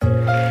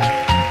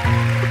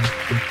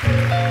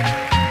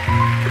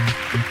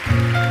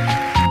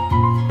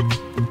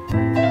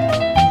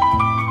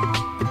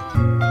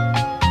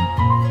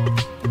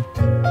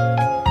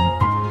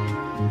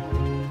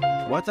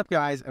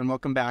guys, and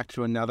welcome back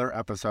to another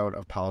episode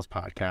of Paolo's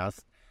podcast.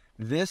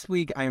 This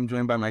week, I am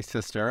joined by my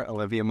sister,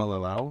 Olivia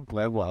Melillo.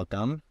 Liv,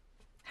 welcome.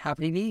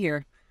 Happy to be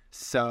here.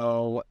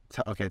 So,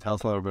 tell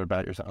us a little bit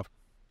about yourself.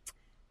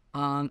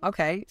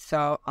 Okay,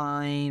 so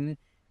I'm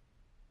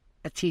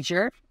a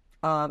teacher.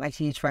 I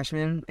teach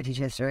freshmen. I teach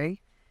history.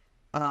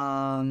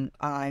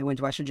 I went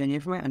to West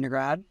Virginia for my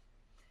undergrad,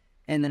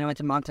 and then I went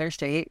to Montclair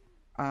State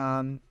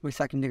with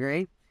second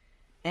degree.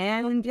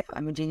 And yeah,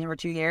 I'm a junior for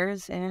 2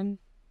 years, and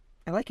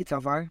I like it so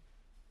far.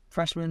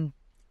 Freshman,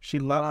 She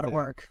loves a lot of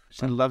work.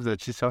 She loves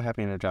it. She's so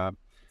happy in her job.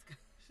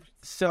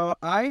 So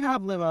I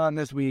have Liv on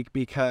this week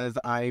because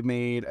I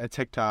made a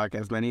TikTok,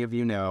 as many of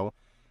you know,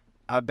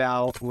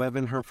 about Liv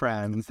and her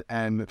friends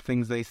and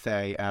things they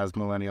say as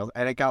millennials,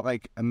 and it got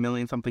like 1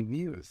 million something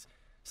views.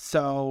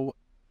 So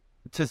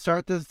to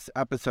start this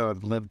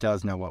episode, Liv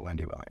does know what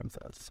Wendy Williams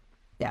is.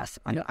 Yes,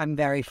 I'm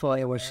very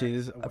fully aware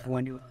of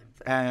Wendy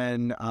Williams.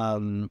 And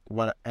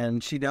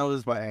and she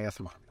knows what ASMR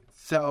means.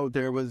 So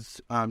there was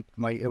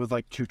it was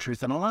like 2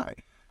 truths and a lie.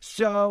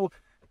 So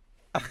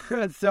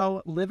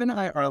Liv and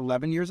I are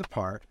 11 years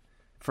apart,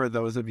 for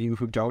those of you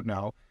who don't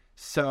know.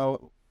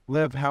 So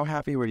Liv, how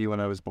happy were you when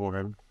I was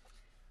born?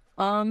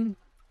 I'm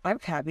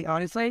happy,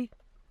 honestly.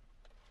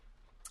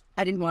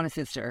 I didn't want a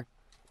sister.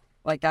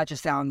 Like, that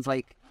just sounds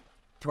like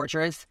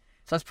torturous.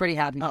 So I was pretty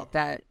happy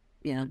that,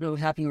 I was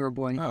happy we were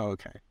born. Oh,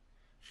 okay.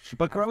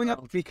 But growing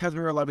up, because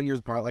we were 11 years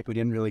apart, like, we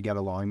didn't really get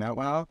along that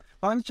well.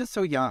 I was just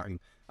so young.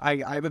 I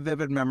have a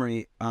vivid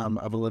memory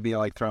of Olivia,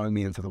 like, throwing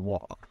me into the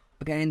wall.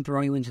 Okay, I didn't throw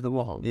you into the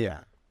wall. Yeah.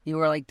 You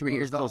were like 3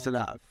 years old. Close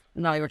enough.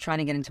 No, you were trying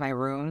to get into my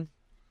room,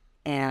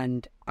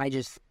 and I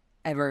just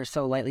ever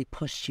so lightly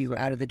pushed you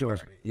out of the door.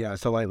 Yeah,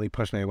 so lightly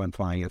pushed me, I went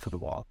flying into the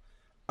wall.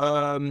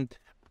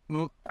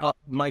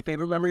 My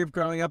favorite memory of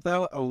growing up,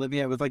 though,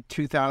 Olivia, it was like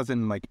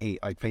 2008,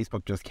 like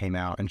Facebook just came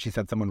out, and she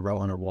said someone wrote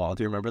on her wall.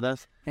 Do you remember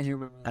this? I do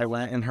remember. I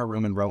went in her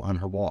room and wrote on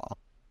her wall.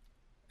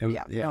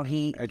 No,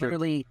 he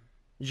literally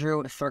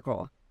drew a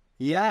circle.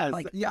 Yes.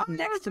 Like,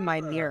 next to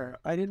my mirror.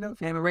 I didn't know. And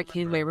I remember I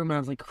came to my room and I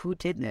was like, who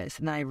did this?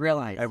 And then I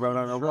realized. I wrote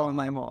on her wall. On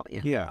my wall.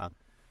 Yeah.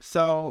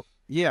 So,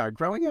 yeah,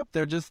 growing up,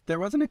 there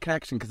wasn't a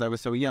connection because I was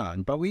so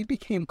young, but we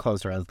became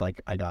closer as, like,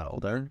 I got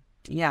older.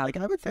 Yeah. Like,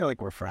 I would say,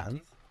 like, we're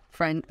friends.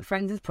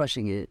 Friends is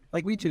pushing it.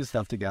 Like, we do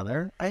stuff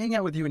together. I hang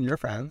out with you and your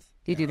friends.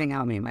 You do hang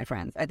out with me and my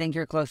friends. I think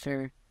you're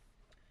closer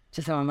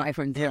to some of my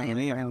friends than I am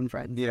my own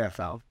friends. Yeah.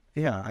 So.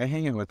 Yeah, I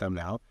hang out with them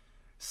now.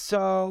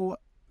 So,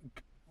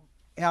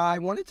 I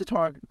wanted to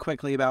talk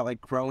quickly about,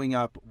 like, growing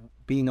up,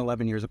 being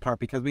 11 years apart,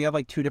 because we have,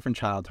 like, 2 different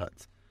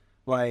childhoods.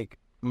 Like,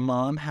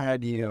 Mom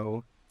had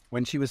you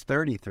when she was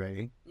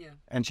 33,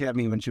 and she had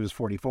me when she was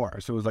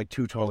 44. So it was, like,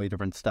 2 totally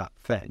different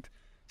things.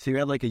 So you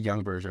had, like, a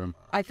young version of Mom.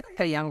 I feel like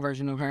a young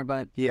version of her,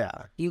 but yeah,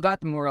 you got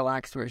the more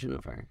relaxed version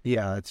of her.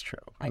 Yeah, that's true.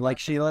 Like,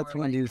 she lets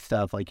me do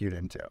stuff like you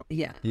didn't do.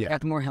 Yeah. You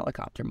got the more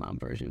helicopter mom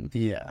version.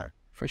 Yeah.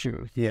 For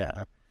sure.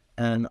 Yeah.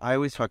 And I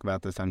always talk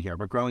about this on here,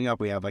 but growing up,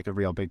 we have, like, a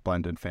real big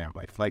blended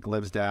family. Like,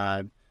 Liv's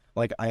dad,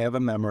 like, I have a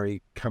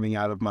memory coming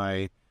out of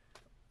our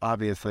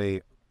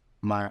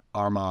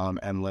mom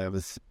and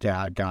Liv's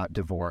dad got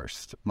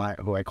divorced.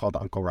 Who I called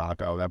Uncle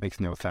Rocco. That makes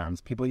no sense.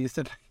 People used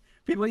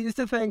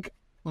to think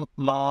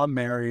Mom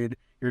married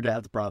your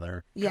dad's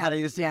brother. Yeah, I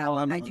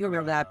do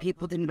remember that.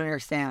 People didn't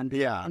understand.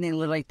 Yeah. And they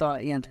literally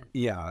thought,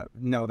 yeah,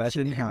 no, that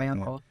didn't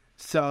happen.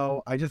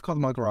 So I just called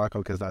him Uncle Rocco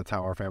because that's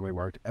how our family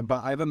worked.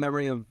 But I have a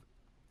memory of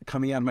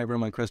coming out of my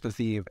room on Christmas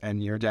Eve,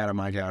 and your dad and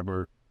my dad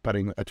were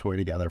putting a toy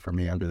together for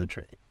me under the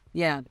tree.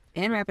 Yeah,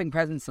 and wrapping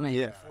presents tonight.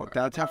 Yeah,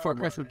 that's how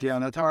Christmas. Yeah,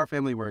 that's how our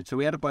family worked. So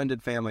we had a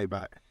blended family,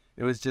 but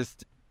it was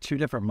just 2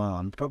 different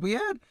moms. But we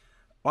had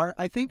our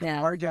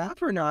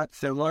dads were not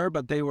similar,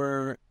 but they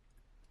were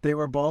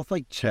both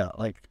like chill.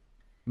 Like,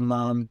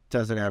 Mom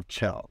doesn't have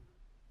chill.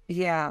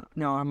 Yeah,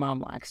 no, our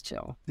mom lacks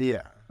chill.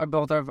 Yeah, or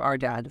both of our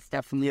dads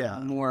definitely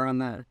more on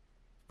the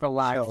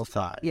relaxed chill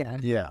side.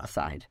 Yeah,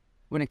 side.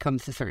 When it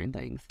comes to certain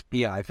things.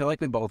 Yeah, I feel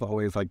like we both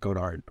always like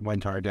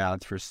went to our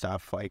dads for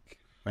stuff, like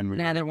when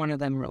neither one of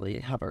them really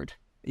hovered.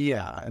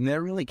 Yeah, and they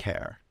really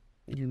care.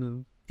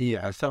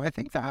 Yeah, so I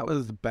think that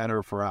was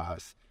better for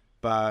us.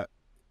 But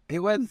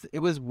it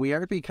was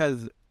weird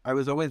because I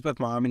was always with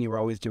Mom and you were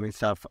always doing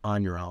stuff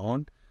on your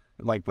own,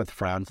 like with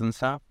friends and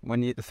stuff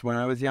when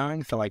I was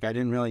young. So, like, I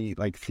didn't really,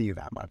 like, see you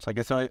that much. Like,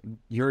 I saw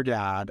your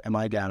dad and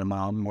my dad and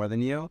Mom more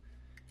than you.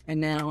 And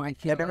now I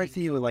feel I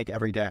see you, like,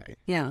 every day.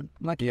 Yeah,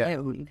 lucky I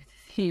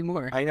see you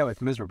more. I know,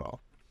 it's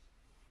miserable.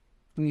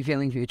 Me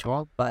feeling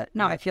mutual, but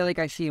no, I feel like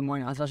I see you more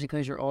now, especially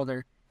because you're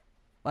older.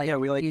 Like,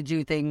 you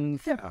do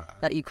things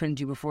that you couldn't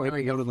do before.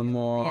 We go to the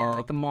mall. Yeah,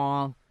 like the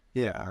mall.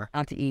 Yeah.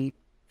 Out to eat,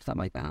 something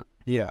like that.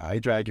 Yeah, I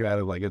dragged you out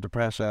of, like, a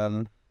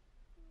depression.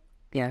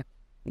 Yeah,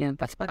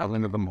 that's better. I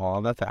went to the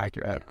mall. That's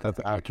accurate. That's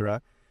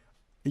accurate.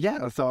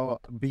 Yeah, so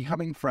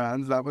becoming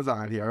friends, that was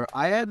on here.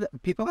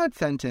 People had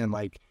sent in,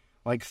 like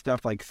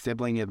stuff like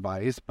sibling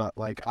advice, but,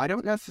 like, I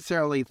don't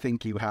necessarily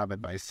think you have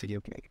advice to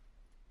give me.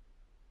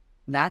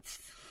 That's...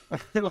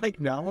 like,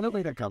 no, what a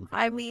way to come from.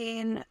 I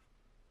mean,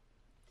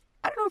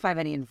 I don't know if I have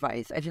any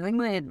advice. I feel like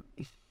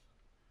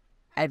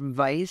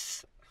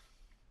Advice?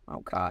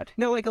 Oh, God.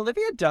 No, like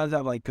Olivia does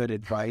have like good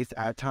advice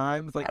at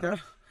times. Like there's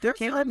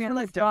Can't let me on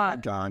the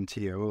spot. gone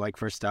to you like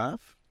for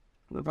stuff.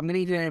 If I'm going to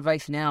give you an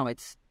advice now,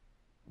 it's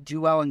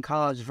do well in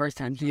college the first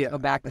time. Go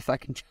back the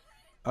second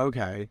time.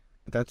 Okay.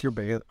 That's your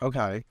big...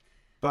 Okay.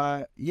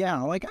 But,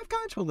 yeah, like, I've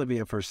gone to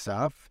Olivia for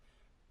stuff,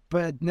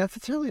 but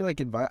necessarily,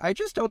 like, advice... I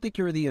just don't think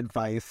you're the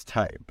advice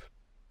type.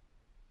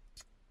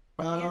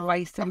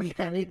 Advice to me?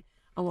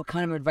 Oh, what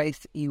kind of advice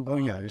do you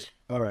want? Okay.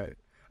 All right.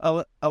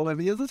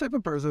 Olivia's the type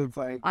of person that's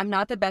like... I'm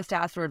not the best to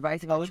ask for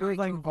advice. Olivia's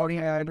like, Cody,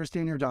 I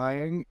understand you're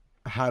dying.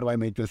 How do I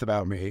make this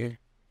about me?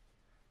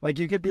 Like,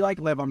 you could be like,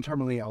 Liv, I'm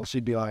terminally ill.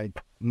 She'd be like,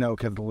 no,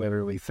 because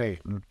literally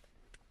Satan.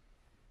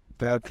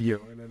 That's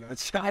you in a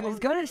nutshell. I was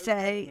going to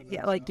say,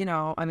 yeah, like, you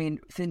know, I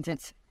mean, since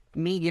it's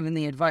me giving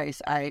the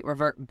advice, I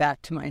revert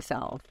back to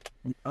myself.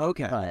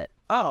 Okay. But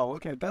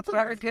okay. That's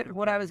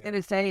what I was going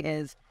to say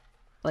is,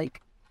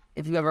 like,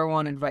 if you ever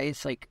want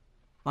advice, like,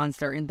 on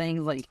certain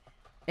things, like,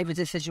 if it's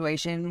a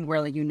situation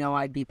where, like, you know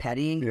I'd be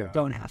petty,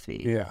 don't ask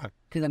me. Yeah.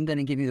 Because I'm going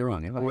to give you the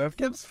wrong advice. Liv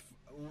gives...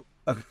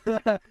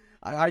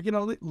 I can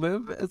only...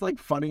 Liv is, like,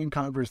 funny in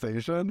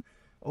conversation.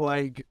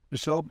 Like,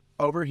 she'll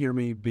overhear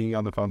me being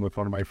on the phone with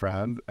one of my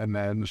friends, and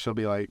then she'll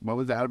be like, what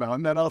was that about?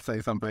 And then I'll say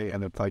something,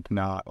 and it's, like,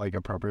 not, like,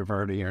 appropriate for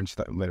her to hear, and she's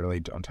like, literally,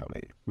 don't tell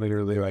me.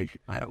 Literally, like,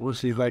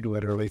 she's, like,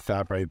 literally,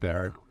 stop right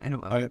there. I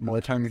don't More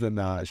times than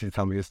not, she's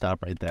telling me to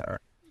stop right there.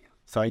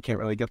 So I can't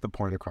really get the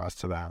point across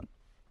to that.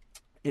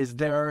 Is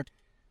there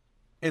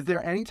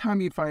any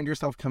time you find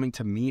yourself coming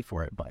to me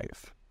for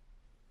advice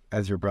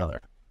as your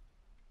brother?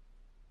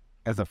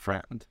 As a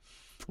friend?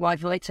 Well, I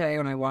feel like today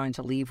when I wanted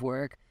to leave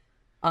work,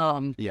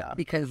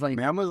 because like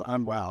man was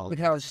unwell.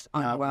 Because I was just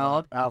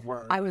unwell. At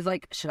work. I was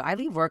like, should I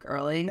leave work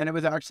early? And it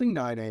was actually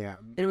 9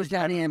 a.m. It was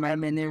 9 a.m.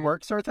 I'm in there.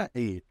 Work starts at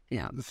 8.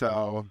 Yeah.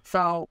 So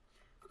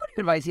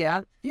good advice,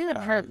 yeah.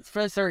 Yeah.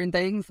 For certain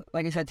things,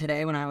 like I said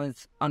today when I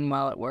was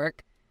unwell at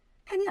work,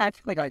 and yeah, I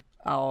feel like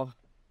I'll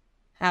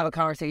have a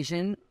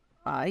conversation.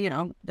 You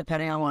know,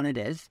 depending on what it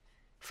is,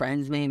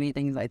 friends maybe,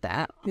 things like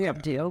that. Yeah.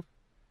 Up to you.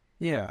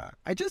 Yeah.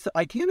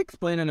 I can't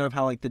explain enough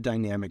how like the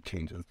dynamic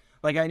changes.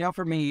 Like, I know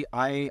for me,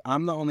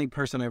 I'm the only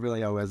person I really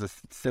know as a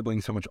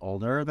sibling so much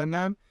older than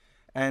them.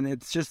 And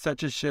it's just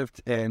such a shift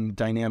in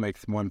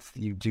dynamics once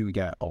you do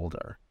get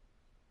older.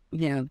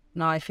 Yeah.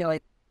 No, I feel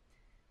like,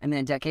 I mean,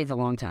 a decade's a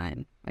long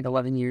time. Like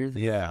 11 years.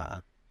 Yeah.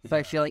 So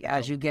I feel like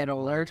as you get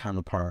older. Time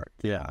apart.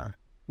 Yeah.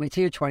 Wait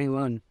till you're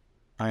 21.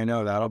 I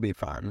know. That'll be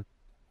fun.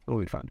 It'll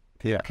be fun.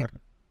 Yeah. Okay.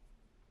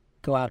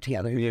 Go out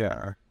together.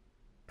 Yeah.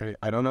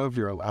 I don't know if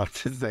you're allowed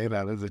to say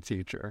that as a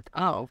teacher.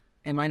 Oh.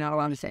 Am I not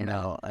allowed to say that?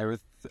 No,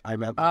 I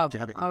meant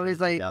having I was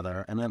like,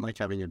 together, and then like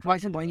having your... Why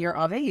when you're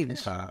of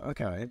age?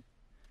 Okay.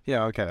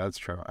 Yeah, okay, that's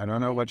true. I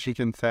don't know what she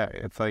can say.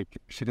 It's like,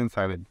 she didn't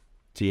sign a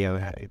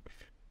DLA.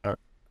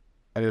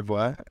 I did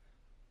what?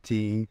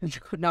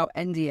 No,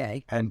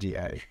 NDA.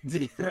 NDA.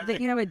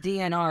 You know, a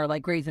DNR,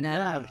 like Grey's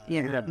Anatomy.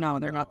 Yeah. No,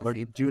 they're not the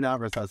same. Do not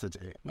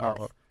resuscitate. Yes.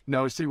 Oh,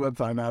 no, she would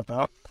sign that,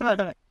 though.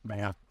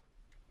 Man.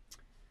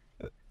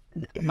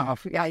 No,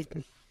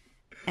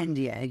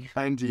 NDA.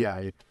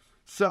 NDA.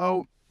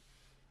 So,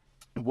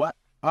 what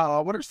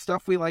are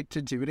stuff we like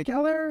to do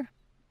together?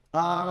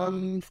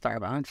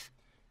 Starbucks.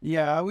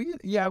 Yeah, we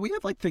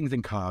have like things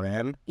in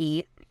common.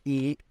 Eat.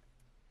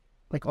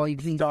 Like all you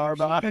can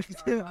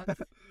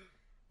Starbucks.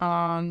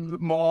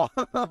 Mall.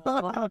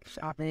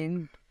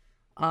 Shopping.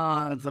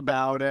 That's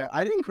about it.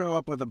 I didn't grow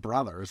up with a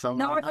brother, so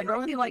no, I feel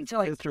like we like to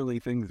like sisterly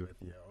things with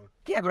you.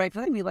 Yeah, but I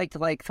feel like we like to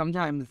like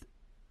sometimes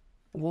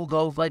we'll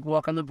go like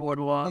walk on the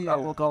boardwalk, or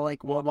we'll go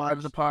like walk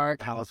to the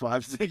park.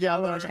 Housewives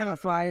together.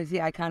 Housewives,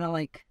 yeah. I kind of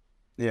like.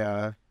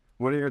 Yeah.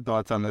 What are your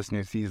thoughts on this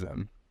new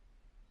season?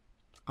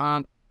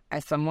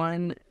 As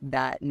someone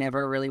that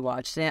never really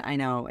watched it, I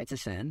know it's a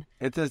sin.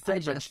 It's a sin. I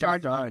just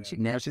started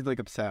watching now it. She's like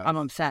obsessed. I'm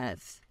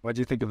obsessed. What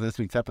do you think of this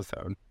week's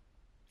episode?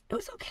 It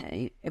was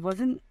okay. It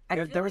wasn't.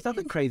 There was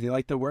nothing crazy.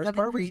 Like the worst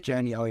part was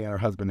Jen yelling at her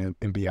husband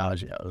in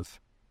Biagio's.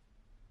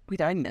 Wait,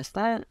 did I miss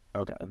that?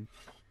 Okay.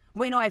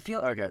 Wait, no, I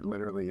feel... Okay,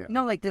 literally, yeah.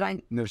 No, like, did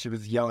I... No, she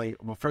was yelling...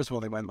 Well, first of all,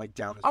 they went, like,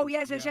 down... Oh,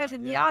 yes,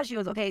 yeah, she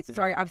was... Okay,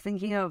 sorry, I was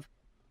thinking of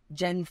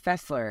Jen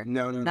Fessler.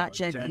 No. Not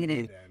Jen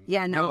Eden.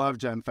 Yeah, no. I love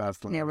Jen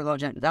Fessler. Yeah, we love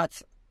Jen.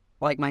 That's,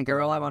 like, my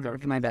girl. I want her to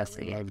be my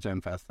bestie. I love Jen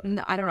Fessler.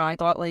 No, I don't know, I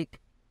thought, like...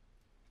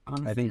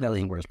 I think that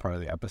was the worst part of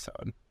the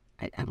episode.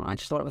 I don't know, I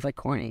just thought it was, like,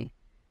 corny.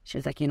 She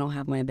was like, you don't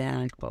have my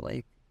back, but,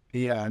 like...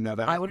 Yeah, no,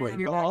 that was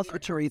weird. But also,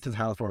 Teresa's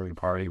housewarming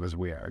party was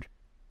weird.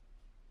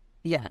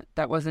 Yeah,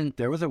 that wasn't...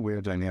 There was a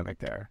weird dynamic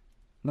there.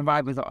 The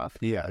vibe was off.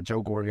 Yeah,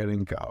 Joe Gorga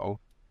didn't go.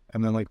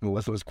 And then, like,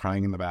 Melissa was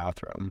crying in the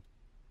bathroom.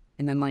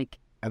 And then, like...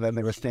 And then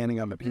they were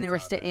standing on the pizza. And they were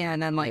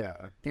and then, like,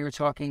 they were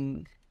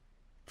talking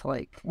to,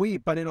 like...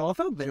 Wait, but it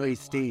also very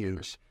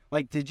staged.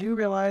 Like, did you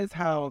realize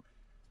how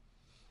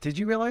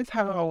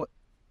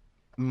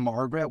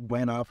Margaret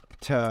went up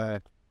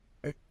to...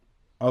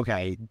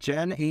 Okay,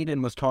 Jen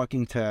Aiden was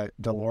talking to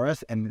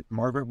Dolores, and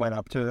Margaret went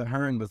up to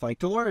her and was like,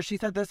 Dolores, she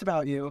said this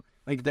about you.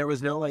 Like, there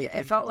was no, like...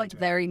 It felt like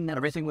very middle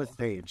Everything school. was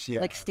staged, yeah.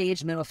 Like,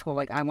 staged middle school.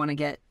 Like, I want to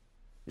get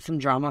some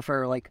drama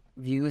for like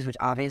views, which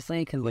obviously,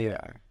 because like, Yeah.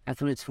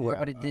 that's what it's for. Yeah.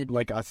 But it did,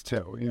 Like us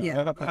too.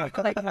 yeah,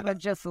 like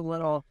just a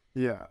little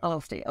Yeah.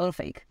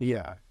 fake.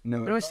 Yeah. No.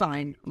 But it was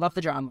fine. Love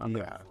the drama.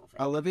 Yeah.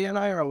 Olivia and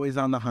I are always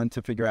on the hunt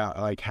to figure out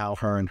like how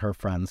her and her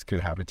friends could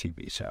have a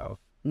TV show.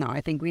 No,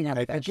 I think we'd have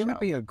the I best think it show. would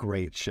be a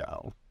great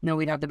show. No,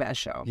 we'd have the best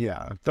show.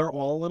 Yeah. They're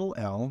all a little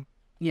ill.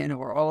 Yeah, no,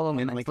 we're all In,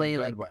 like, a mentally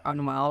good like way.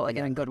 unwell, like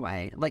in a good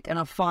way, like in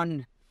a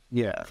fun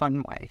Yeah.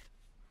 way.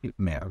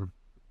 Man.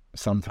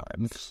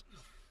 Sometimes.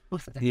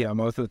 Most of the time. Yeah,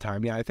 most of the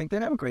time. Yeah, I think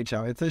they'd have a great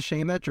show. It's a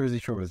shame that Jersey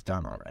Shore was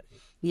done already.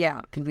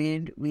 Yeah, because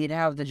we'd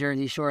have the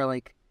Jersey Shore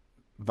like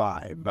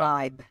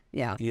Vibe.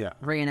 Yeah, Yeah.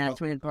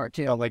 reenactment part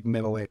two. Like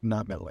middle-aged,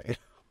 not middle-aged.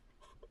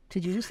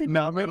 Did you just say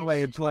Not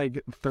middle-aged,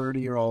 like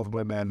 30-year-old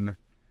women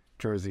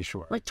Jersey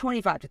Shore. like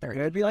 25 to 30?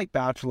 It'd be like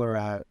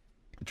Bachelorette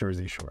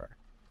Jersey Shore.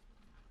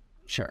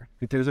 Sure.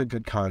 There's a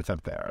good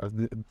concept there.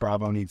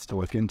 Bravo needs to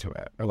look into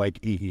it. Or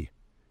like E.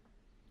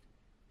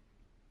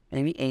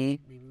 Maybe A.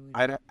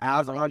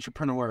 As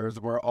entrepreneurs,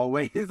 we're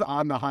always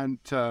on the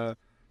hunt to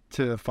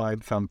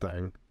find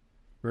something.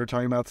 We were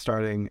talking about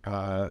starting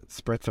a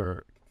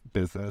spritzer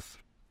business.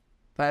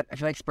 But I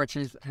feel like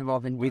spritzers have all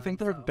been. We think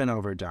they've been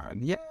overdone.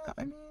 Yeah,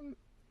 I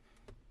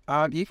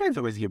mean, you guys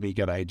always give me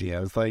good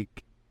ideas.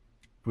 Like,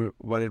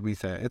 what did we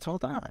say? It's all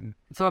done.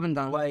 It's all been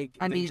done. Like,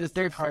 I mean, just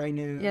they're high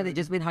noon. Yeah, they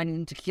just been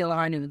hiding tequila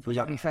high noons, which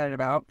I'm excited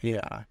about.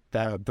 Yeah,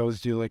 those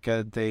do like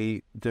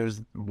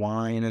there's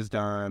wine is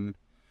done.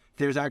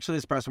 There's actually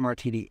espresso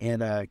martini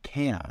in a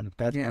can.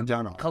 That's been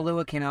done already.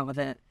 Kahlua came out with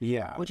it.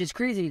 Yeah. Which is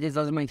crazy because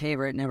those are my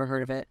favorite. Never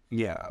heard of it.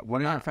 Yeah. What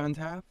do your friends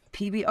have?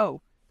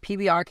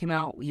 PBR came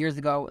out years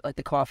ago, like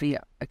the coffee,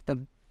 like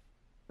the.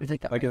 It's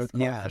like the Like a iced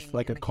coffee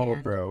like a in cold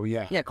can. brew.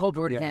 Yeah. Yeah, cold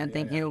brew can.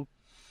 Thank you.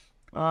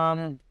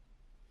 I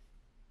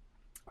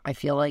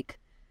feel like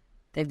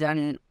they've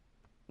done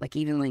like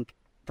even like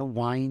the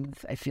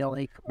wines. I feel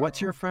like. What's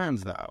your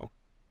friends though?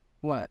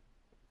 What?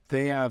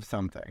 They have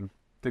something.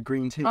 The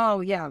green tea.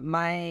 Oh yeah,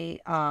 my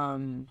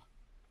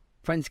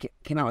friends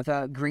came out with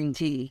a green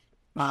tea.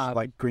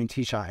 Like green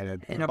tea shot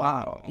In a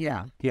bottle.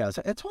 Yeah. Yeah.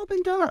 So it's all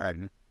been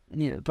done.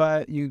 Yeah.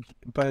 But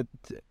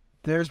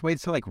there's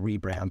ways to like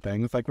rebrand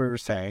things, like we were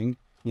saying.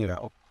 You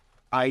know,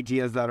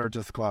 ideas that are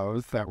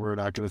disclosed that we're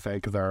not going to say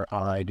because they're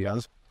our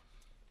ideas.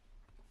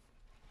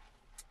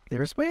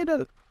 There's a way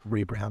to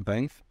rebrand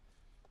things.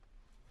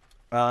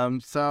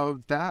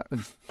 So that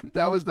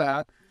was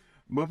that.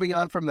 Moving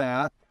on from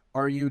that,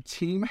 are you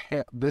team?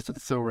 This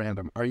is so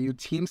random. Are you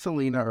team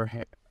Selena or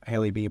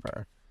Hailey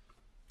Bieber?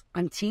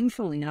 I'm Team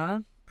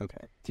Selena.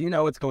 Okay. Do you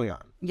know what's going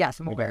on? Yes,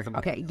 I'm aware.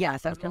 Okay,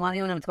 yes, that's the only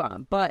one that's going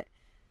on. But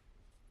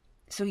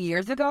so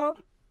years ago,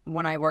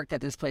 when I worked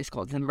at this place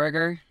called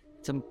Zimburger,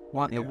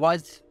 it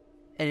was,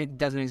 and it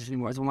doesn't exist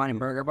anymore. It's a wine and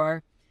burger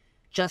bar.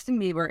 Justin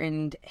Bieber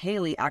and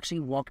Hailey actually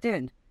walked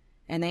in,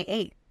 and they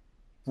ate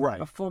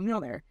a full meal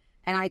there.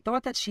 And I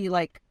thought that she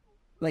like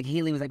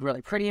Hailey was like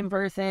really pretty in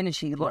person, and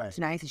she looked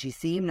nice, and she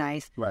seemed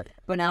nice. Right.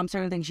 But now I'm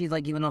starting to think she's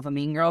like giving off a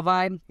mean girl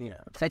vibe.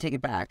 Yeah. So I take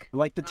it back.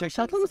 Like the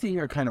TikToks I'm seeing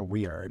are kind of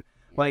weird.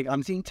 Like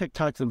I'm seeing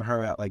TikToks of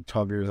her at like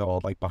 12 years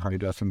old, like behind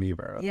Justin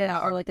Bieber. Yeah,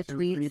 or like the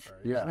tweets.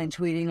 Yeah. And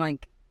tweeting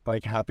like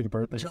happy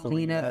birthday,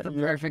 Selena, the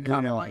perfect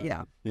couple.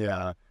 Yeah.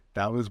 Yeah.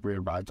 That was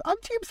weird vibes. I'm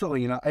team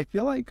Selena. I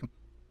feel like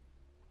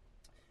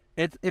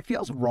it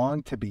feels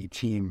wrong to be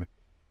team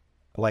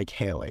like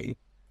Hailey.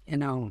 You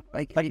know,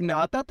 like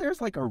not that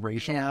there's like a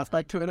racial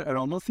aspect to it. It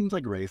almost seems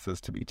like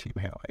racist to be team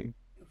Hailey.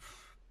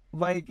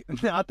 Like,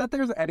 not that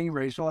there's any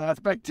racial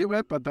aspect to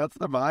it, but that's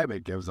the vibe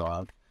it gives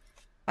off.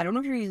 I don't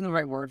know if you're using the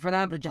right word for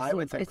that, but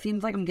just it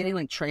seems like I'm getting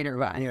like traitor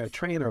vibes. Yeah,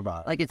 traitor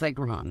vibes. Like it's like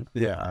wrong.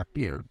 Yeah.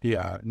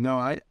 Yeah. No,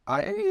 I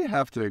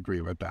have to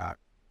agree with that.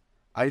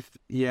 I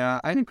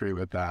agree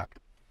with that.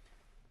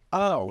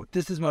 Oh,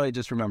 this is what I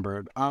just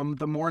remembered.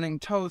 The morning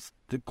toast,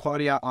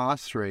 Claudia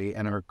Ostry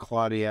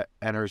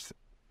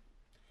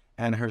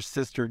and her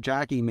sister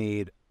Jackie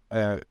made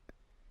a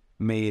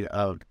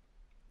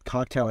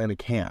cocktail in a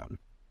can.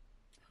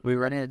 We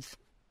read it.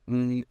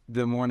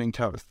 The morning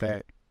toast.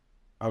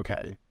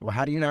 Okay. Well,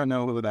 how do you not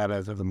know who that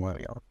is as a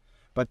millennial?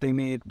 But they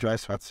made dry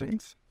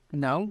sweatsuits.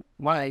 No.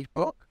 Why?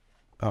 Oh,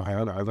 I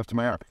don't know. I lifted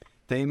my arm.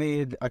 They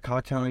made a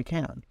cocktail in a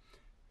can.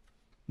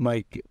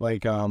 Like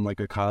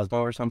a Cosmo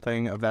or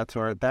something of that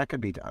sort. That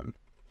could be done.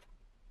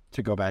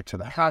 To go back to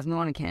that.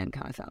 Cosmo in a can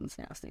kind of sounds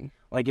nasty.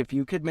 Like if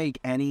you could make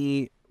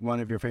any one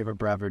of your favorite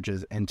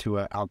beverages into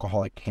an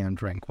alcoholic canned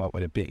drink, what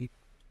would it be?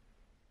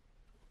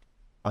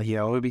 Oh,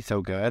 it would be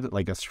so good.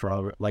 Like a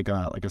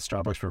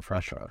Starbucks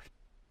refresher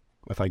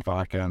with like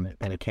vodka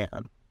in a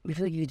can. I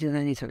feel like you could do that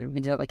anytime. You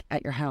can do it like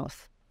at your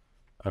house.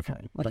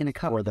 Okay. Like in a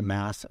cup. For the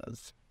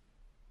masses.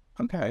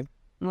 Okay.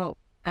 Well,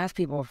 ask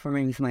people for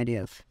maybe some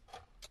ideas.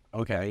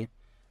 Okay.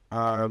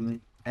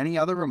 Any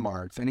other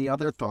remarks? Any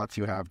other thoughts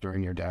you have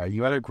during your day?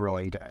 You had a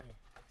grueling day.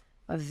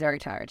 I was very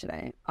tired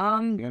today. You had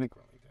a grueling day.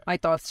 My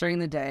thoughts during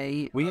the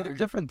day. We had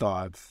different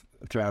thoughts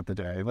throughout the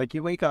day. Like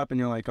you wake up and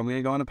you're like, I'm going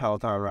to go on a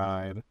Peloton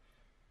ride.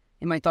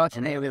 And my thoughts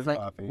today was like,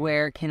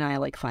 where can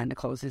I find the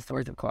closest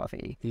stores of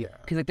coffee? Yeah.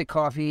 Because the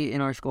coffee in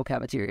our school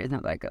cafeteria is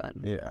not that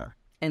good. Yeah.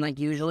 And like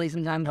usually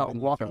sometimes I'll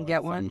walk and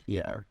get one.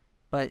 Yeah.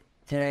 But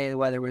today the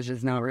weather was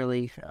just not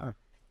really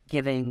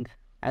giving,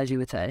 as you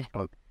would say.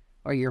 Oh.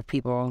 Or your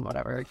people,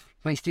 whatever.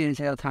 My students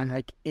say all the time,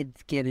 like,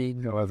 it's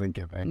giving. It wasn't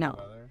giving. No,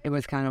 it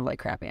was kind of like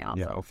crappy out.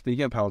 Yeah,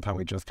 speaking of Peloton,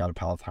 we just got a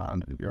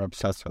Peloton. You're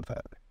obsessed with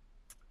it.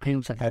 I'm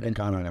obsessed I hadn't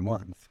gone on it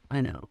once.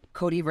 I know.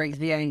 Cody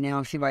Brigsby, I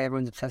now see why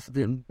everyone's obsessed with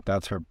him.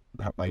 That's her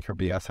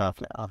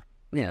BSF now.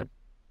 Yeah.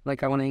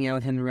 Like, I want to hang out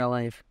with him in real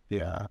life.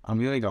 Yeah, I'm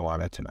going to go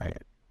on it tonight.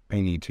 I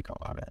need to go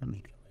on it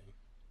immediately.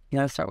 You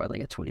gotta start with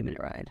like a 20-minute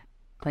ride.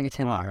 Like a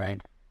 10-minute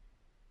ride.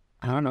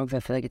 I don't know if I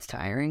feel like it's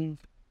tiring.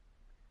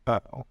 Oh.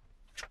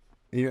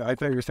 Yeah, I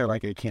thought you were saying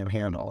like it can't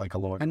handle like a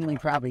little. I mean,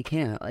 like, probably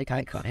can't. Like,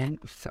 I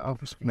couldn't. So,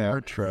 no,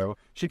 true.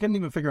 She couldn't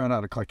even figure out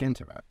how to click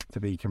into it, to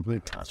be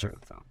completely honest.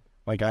 So.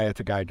 Like, I had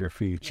to guide your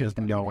feet. She has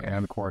no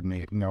hand-eye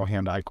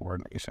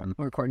coordination.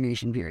 Or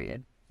coordination,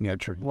 period. Yeah,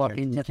 true. Walk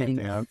into can't things.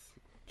 dance.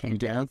 Can you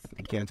dance?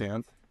 I can't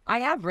dance. I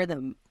have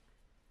rhythm.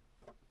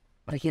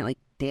 But I can't, like,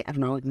 dance. I don't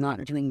know, like,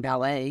 not doing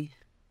ballet.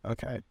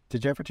 Okay.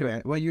 Did you ever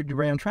do? Well, you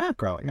ran track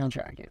growing. On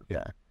track, yeah.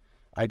 Yeah.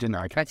 I did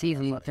not. That's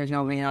easy. There's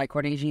no hand-eye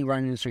coordination. You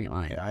run in a straight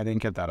line. Yeah, I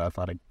didn't get that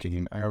athletic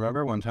gene. I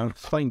remember one time I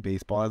was playing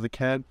baseball as a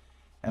kid,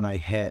 and I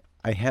hit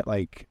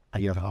like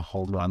I got a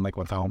hold run like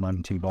with a home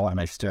run tee-ball, and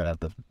I stood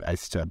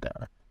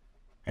there.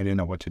 I didn't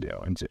know what to do,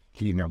 and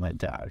my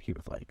dad, he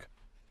was like,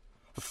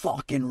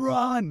 "Fucking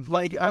run!"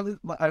 Like I was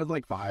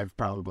like 5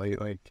 probably,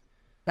 like.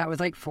 That was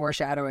like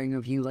foreshadowing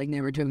of you like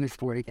never doing this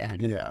sport again.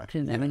 Yeah.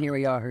 And then here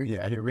we are.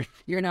 Yeah, here we.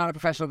 You're not a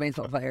professional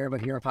baseball player,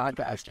 but you're a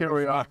podcast. Here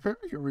we are.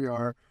 Here we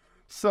are.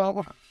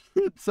 So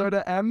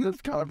to end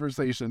this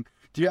conversation,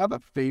 do you have a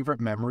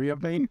favorite memory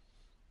of me?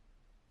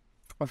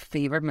 A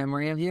favorite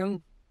memory of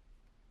you?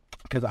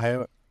 Because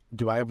I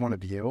have one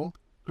of you?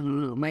 I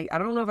don't know. I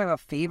don't know if I have a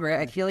favorite.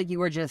 I feel like you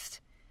were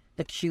just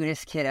the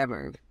cutest kid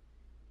ever.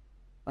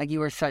 Like you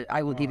were such.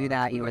 I will give you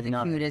that. You were the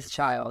cutest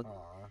child.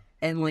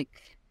 And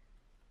like.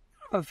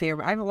 A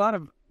favorite. I have a lot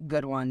of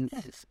good ones.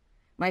 Yes.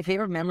 My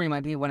favorite memory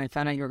might be when I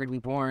found out you were going to be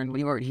born.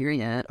 We weren't here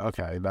yet.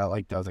 Okay, that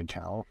like doesn't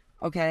count.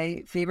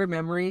 Okay, favorite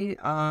memory.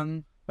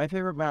 My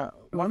favorite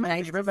one of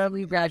my favorite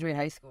memory. You graduated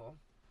high school.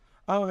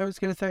 Oh, I was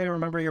gonna say I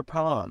remember your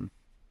prom.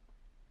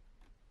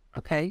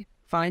 Okay,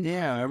 fine.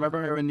 Yeah, I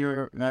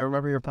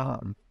remember your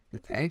prom.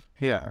 Okay.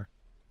 Yeah.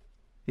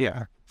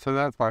 Yeah. So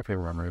that's my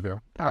favorite memory of you.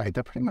 All right,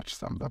 that pretty much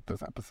sums up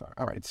this episode.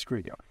 All right,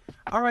 screw you.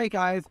 All right,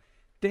 guys.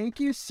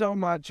 Thank you so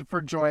much for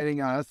joining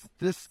us.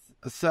 This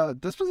was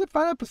a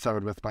fun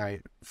episode with my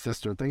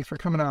sister. Thanks for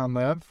coming on,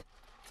 Liv.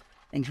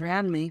 Thanks for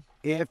having me.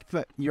 If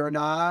you're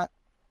not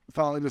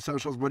following the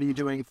socials, what are you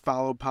doing?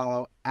 Follow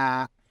Paolo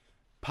at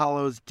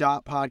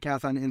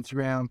Paulo's.podcast on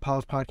Instagram,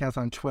 Paulo's podcast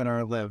on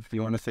Twitter. Liv, do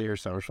you want to say your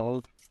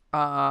socials?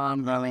 Oh,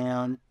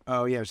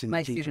 yeah.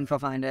 My students will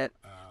find it.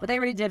 But they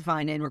already did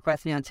find it and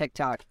request me on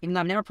TikTok. Even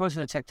though I've never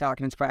posted a TikTok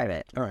and it's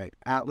private. All right.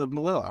 At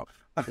Olivia Melillo.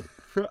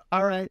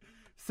 All right.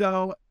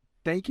 So...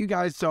 thank you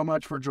guys so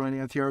much for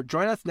joining us here.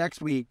 Join us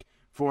next week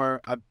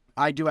for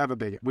we do have a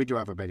big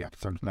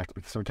episode next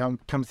week, so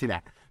come see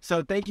that.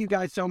 So thank you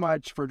guys so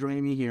much for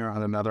joining me here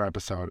on another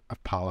episode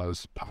of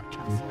Paulo's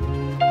podcast.